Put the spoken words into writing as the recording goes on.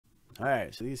All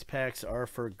right, so these packs are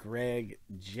for Greg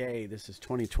J. This is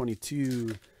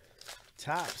 2022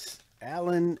 Topps,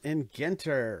 Allen and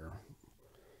Ginter.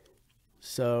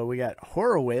 So we got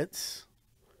Horowitz.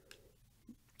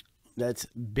 That's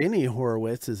Benny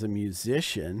Horowitz is a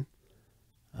musician.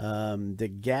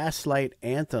 The Gaslight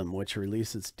Anthem, which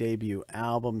released its debut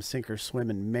album, Sink or Swim,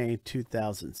 in May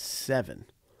 2007.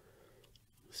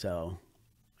 So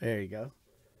there you go.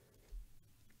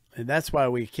 And that's why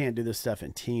we can't do this stuff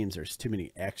in teams. There's too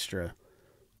many extra.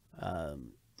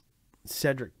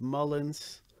 Cedric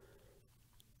Mullins.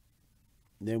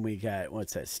 Then we got,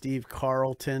 what's that? Steve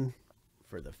Carlton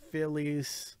for the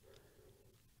Phillies.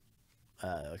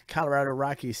 Colorado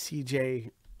Rockies,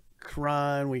 CJ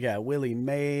Cron. We got Willie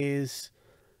Mays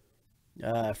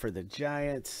for the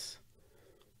Giants.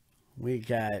 We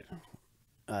got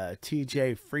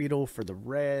TJ Friedel for the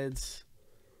Reds.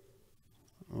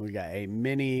 We got a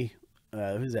mini,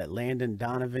 who's that? Landon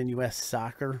Donovan, U.S.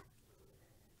 Soccer.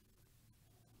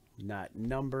 Not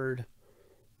numbered.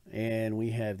 And we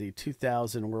have the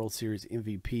 2000 World Series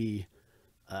MVP,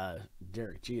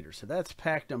 Derek Jeter. So that's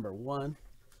pack number 1.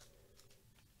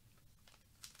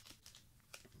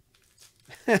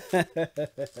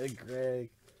 Greg.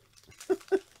 All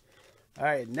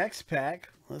right, next pack.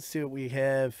 Let's see what we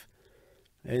have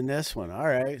in this one. All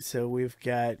right, so we've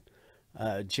got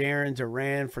Jaron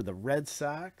Duran for the Red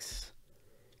Sox.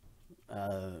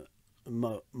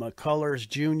 McCullers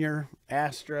Jr.,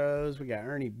 Astros. We got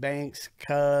Ernie Banks,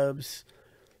 Cubs.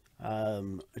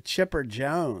 Chipper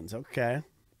Jones, okay.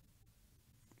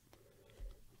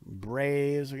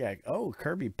 Braves. We got, oh,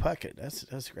 Kirby Puckett.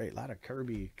 That's great. A lot of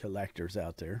Kirby collectors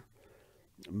out there.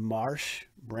 Marsh,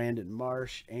 Brandon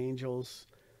Marsh, Angels.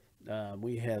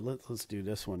 We had, let's do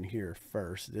this one here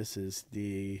first. This is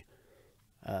the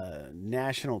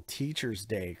National Teachers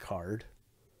Day card.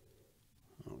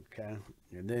 Okay.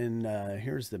 And then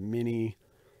here's the mini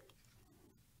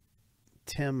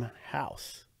Tim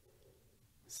House.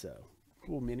 So,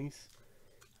 cool minis.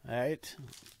 All right.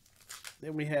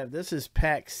 Then we have, this is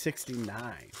pack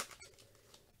 69.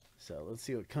 So, let's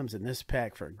see what comes in this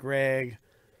pack for Greg.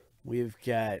 We've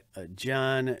got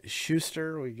John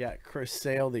Schuster. We got Chris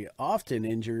Sale, the often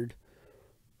injured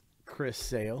Chris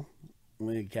Sale.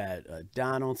 We got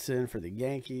Donaldson for the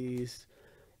Yankees.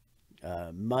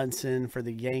 Munson for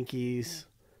the Yankees.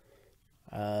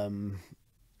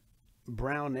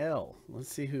 Brownell.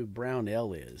 Let's see who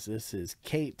Brownell is. This is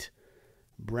Kate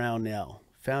Brownell,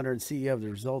 founder and CEO of the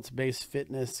Results-Based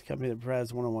Fitness company that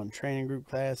provides one-on-one training group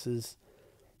classes.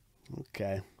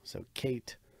 Okay, so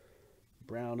Kate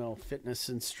Brownell, fitness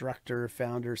instructor,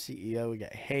 founder, CEO. We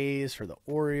got Hayes for the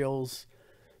Orioles.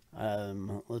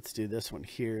 Let's do this one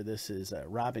here. This is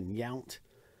Robin Yount,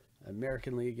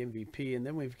 American League MVP. And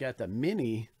then we've got the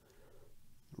mini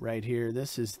right here.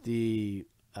 This is the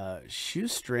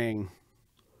shoestring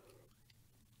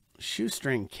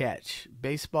catch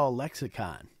baseball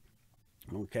lexicon.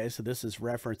 Okay, so this is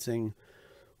referencing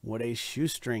what a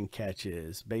shoestring catch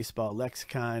is. Baseball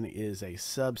lexicon is a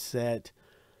subset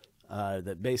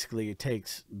that basically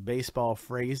takes baseball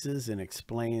phrases and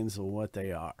explains what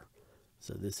they are.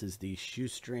 So this is the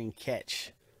shoestring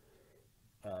catch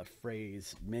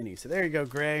phrase mini. So there you go,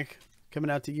 Greg. Coming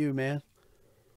out to you, man.